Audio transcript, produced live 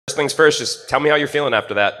things first, just tell me how you're feeling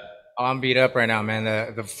after that. Oh, I'm beat up right now,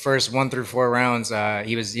 man. The first 1 through 4 rounds,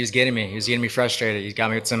 he was getting me. He was getting me frustrated. He got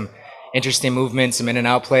me with some interesting movements, some in and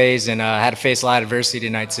out plays, and I had to face a lot of adversity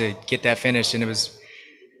tonight to get that finish, and it was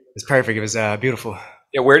perfect. It was beautiful.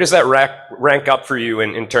 Yeah, where does that rank up for you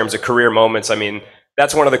in terms of career moments? I mean,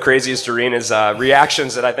 that's one of the craziest arenas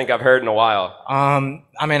reactions that I think I've heard in a while.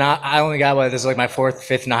 I mean, I only got this is like my fourth,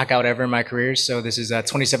 fifth knockout ever in my career, so this is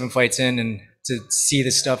 27 fights in, and to see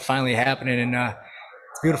this stuff finally happening, and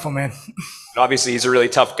it's beautiful, man. Obviously, he's a really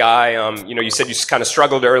tough guy. You said you kind of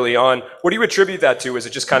struggled early on. What do you attribute that to? Is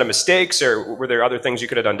it just kind of mistakes, or were there other things you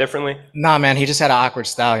could have done differently? Nah, man, he just had an awkward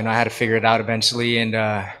style. I had to figure it out eventually, and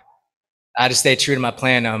I had to stay true to my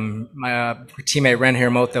plan. My teammate Ren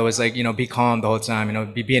Hiramoto was like, be calm the whole time.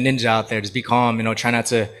 Be a ninja out there. Just be calm. Try not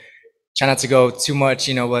to go too much.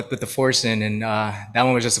 With the forcing, and that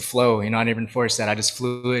one was just a flow. I didn't even force that. I just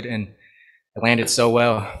flew it, and it landed so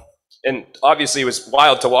well. And obviously, it was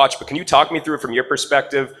wild to watch. But can you talk me through it from your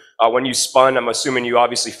perspective? When you spun, I'm assuming you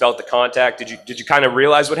obviously felt the contact. Did you kind of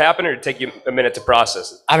realize what happened, or did it take you a minute to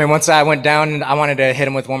process it? I mean, once I went down, I wanted to hit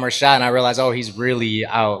him with one more shot, and I realized, oh, he's really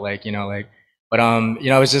out. But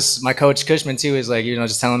it was just my coach Cushman too is like,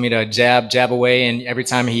 just telling me to jab away, and every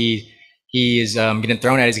time he is getting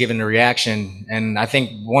thrown at, he's giving a reaction. And I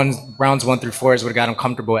think rounds 1 through 4 is what got him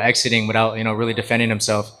comfortable exiting without really defending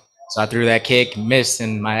himself. So I threw that kick, missed,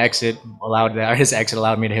 and his exit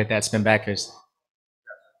allowed me to hit that spin back fist.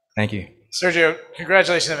 Thank you. Sergio,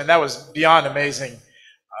 congratulations. I mean, that was beyond amazing.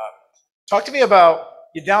 Talk to me about,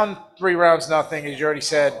 you're down 3 rounds, nothing, as you already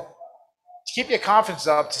said. To keep your confidence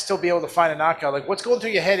up, to still be able to find a knockout, like what's going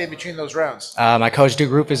through your head in between those rounds? My coach,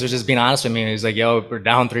 Duke Rufus, was just being honest with me. He was like, yo, we're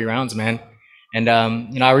down 3 rounds, man. And,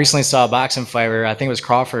 I recently saw a boxing fight where I think it was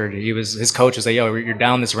Crawford. His coach was like, yo, you're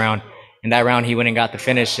down this round. And that round, he went and got the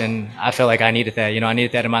finish, and I felt like I needed that. I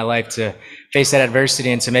needed that in my life to face that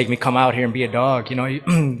adversity and to make me come out here and be a dog.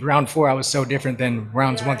 Round 4, I was so different than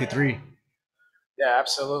rounds 1 through 3. Yeah,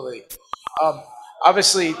 absolutely.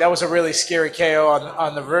 Obviously, that was a really scary KO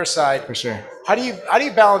on the reverse side. For sure. How do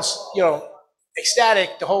you balance,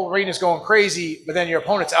 ecstatic, the whole arena's going crazy, but then your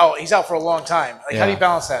opponent's out. He's out for a long time. How do you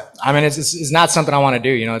balance that? I mean, it's not something I want to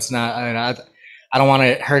do. It's not. I don't want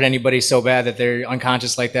to hurt anybody so bad that they're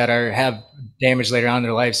unconscious like that or have damage later on in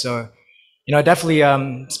their life. So, definitely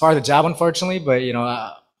it's part of the job, unfortunately. But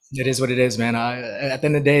it is what it is, man. At the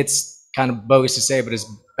end of the day, it's kind of bogus to say, but it's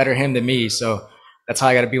better him than me. So that's how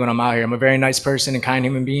I got to be when I'm out here. I'm a very nice person and kind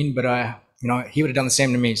human being, but he would have done the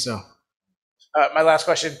same to me. So, my last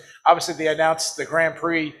question. Obviously, they announced the Grand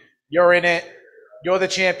Prix. You're in it. You're the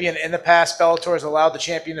champion. In the past, Bellator has allowed the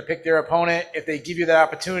champion to pick their opponent. If they give you that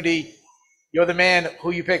opportunity, you're the man.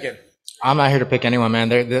 Who you picking? I'm not here to pick anyone,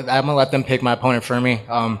 man. I'm gonna let them pick my opponent for me.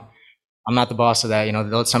 I'm not the boss of that.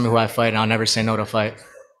 They'll tell me who I fight, and I'll never say no to fight.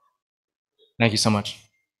 Thank you so much.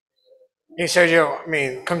 Hey, Sergio, I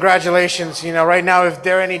mean, congratulations. Right now, if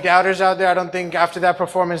there are any doubters out there, I don't think after that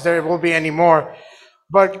performance there will be any more.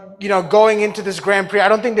 But, going into this Grand Prix, I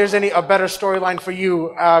don't think there's a better storyline for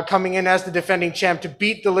you coming in as the defending champ to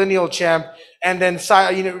beat the lineal champ and then,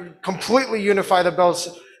 completely unify the belts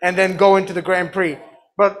and then go into the Grand Prix.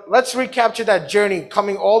 But let's recapture that journey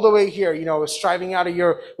coming all the way here, striving out of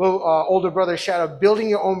your little older brother's shadow, building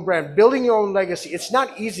your own brand, building your own legacy. It's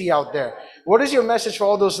not easy out there. What is your message for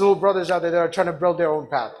all those little brothers out there that are trying to build their own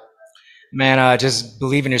path? Man, just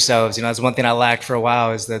believe in yourselves. That's one thing I lacked for a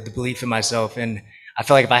while is the belief in myself. And I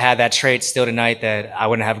feel like if I had that trait still tonight, that I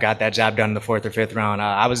wouldn't have got that job done in the 4th or 5th round.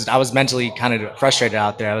 I was mentally kind of frustrated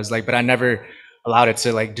out there. I was like, but I never allowed it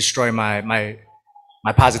to destroy my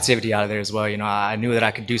positivity out of there as well. I knew that I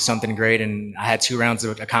could do something great, and I had 2 rounds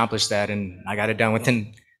to accomplish that, and I got it done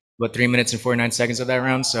within 3 minutes and 49 seconds of that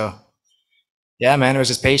round. So yeah, man, it was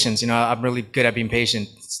just patience. I'm really good at being patient.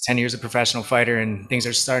 It's 10 years of professional fighter, and things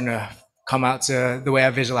are starting to come out to the way I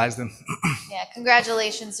visualize them. Yeah,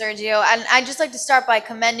 congratulations, Sergio. And I'd just like to start by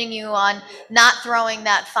commending you on not throwing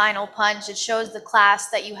that final punch. It shows the class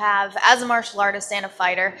that you have as a martial artist and a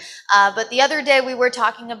fighter. But the other day we were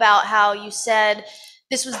talking about how you said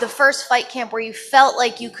this was the first fight camp where you felt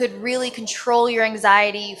like you could really control your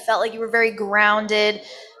anxiety. You felt like you were very grounded.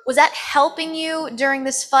 Was that helping you during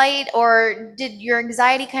this fight, or did your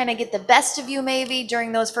anxiety kind of get the best of you maybe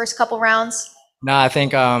during those first couple rounds? No, I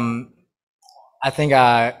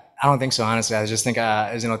don't think so, honestly. I just think,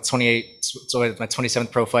 28, so my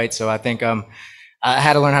 27th pro fight. So I think I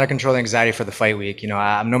had to learn how to control the anxiety for the fight week.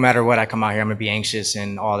 No matter what, I come out here, I'm gonna be anxious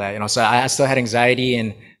and all that. So I still had anxiety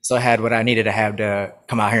and still had what I needed to have to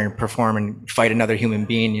come out here and perform and fight another human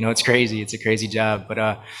being. It's crazy. It's a crazy job,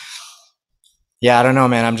 but Yeah, I don't know,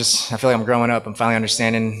 man. I feel like I'm growing up. I'm finally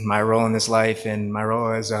understanding my role in this life and my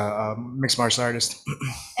role as a mixed martial artist.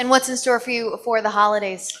 And what's in store for you for the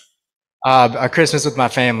holidays? A Christmas with my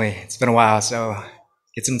family. It's been a while, so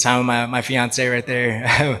get some time with my fiance right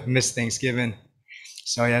there. Miss Thanksgiving.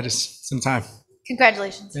 So yeah, just some time.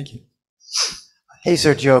 Congratulations. Thank you. Hey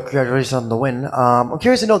Sergio, congratulations on the win. I'm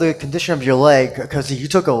curious to know the condition of your leg because you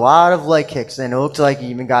took a lot of leg kicks and it looked like you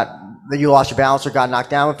even you lost your balance or got knocked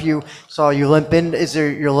down a few. Saw you limping. Is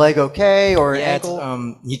your leg okay or Yeah,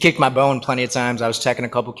 ankle? he kicked my bone plenty of times. I was checking a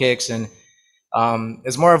couple kicks and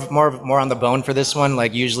it's more on the bone for this one.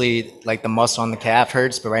 Like usually like the muscle on the calf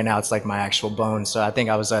hurts, but right now it's like my actual bone. So I think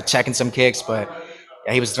I was checking some kicks, but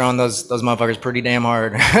yeah, he was throwing those motherfuckers pretty damn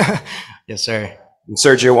hard. Yes, sir. And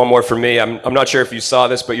Sergio, one more for me. I'm not sure if you saw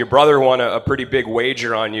this, but your brother won a pretty big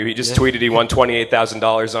wager on you. He just tweeted he won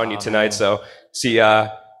 $28,000 on you tonight. Man. So, see,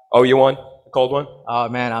 you won a cold one? Oh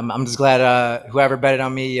man, I'm just glad whoever betted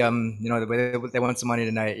on me, they won some money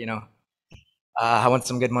tonight. I won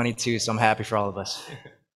some good money too, so I'm happy for all of us.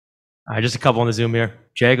 All right, just a couple on the Zoom here.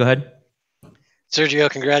 Jay, go ahead. Sergio,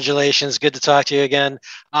 congratulations. Good to talk to you again.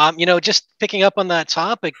 Just picking up on that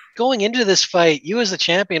topic, going into this fight, you as the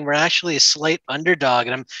champion were actually a slight underdog,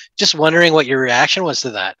 and I'm just wondering what your reaction was to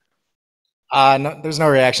that. No, there's no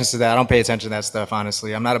reactions to that. I don't pay attention to that stuff,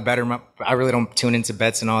 honestly. I'm not a bettor. I really don't tune into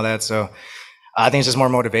bets and all that, so I think it's just more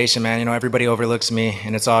motivation, man. Everybody overlooks me,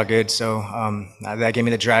 and it's all good. So that gave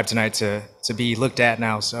me the drive tonight to be looked at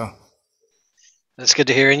now. So. That's good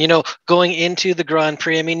to hear. And, going into the Grand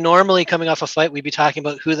Prix, I mean, normally coming off a fight, we'd be talking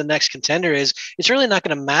about who the next contender is. It's really not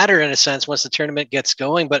going to matter in a sense once the tournament gets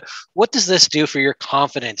going. But what does this do for your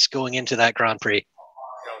confidence going into that Grand Prix?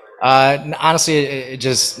 Honestly, it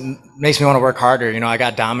just makes me want to work harder. I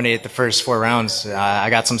got dominated the first 4 rounds.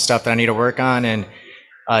 I got some stuff that I need to work on and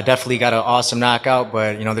definitely got an awesome knockout.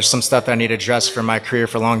 But, there's some stuff that I need to address for my career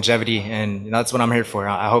for longevity. And that's what I'm here for.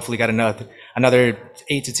 I hopefully got another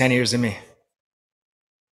 8 to 10 years in me.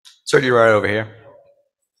 Sergio, right over here.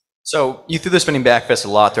 So you threw the spinning back fist a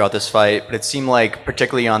lot throughout this fight, but it seemed like,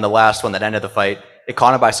 particularly on the last one that ended the fight, it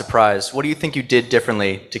caught him by surprise. What do you think you did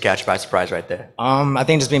differently to catch by surprise right there? I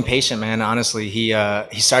think just being patient, man. Honestly, he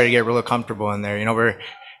started to get real comfortable in there. We're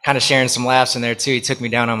kind of sharing some laughs in there too. He took me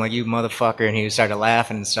down. I'm like, you motherfucker, and he started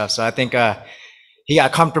laughing and stuff. So I think he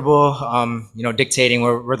got comfortable, dictating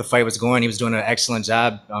where the fight was going. He was doing an excellent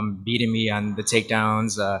job beating me on the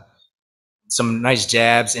takedowns. Some nice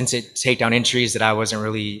jabs into takedown entries that I wasn't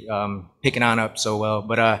really picking on up so well.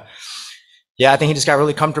 But I think he just got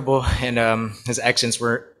really comfortable, and his exits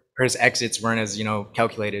weren't as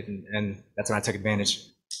calculated, and that's when I took advantage.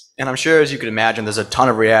 And I'm sure, as you could imagine, there's a ton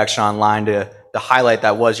of reaction online to the highlight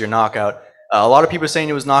that was your knockout. A lot of people are saying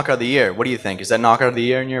it was knockout of the year. What do you think? Is that knockout of the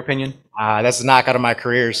year in your opinion? That's the knockout of my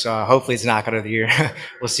career, so hopefully it's knockout of the year.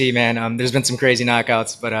 We'll see, man. There's been some crazy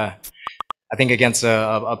knockouts, but I think against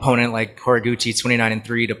a opponent like Horiguchi,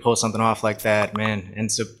 29-3, to pull something off like that, man,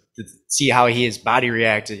 and so to see how his body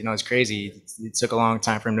reacted, it's crazy. It took a long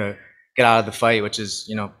time for him to get out of the fight, which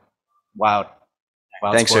is, wild.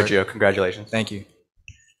 Thanks, sport. Sergio. Congratulations. Thank you.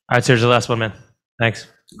 All right, Sergio, the last one, man. Thanks.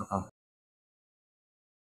 No problem.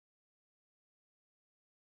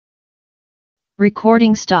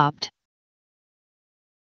 Recording stopped.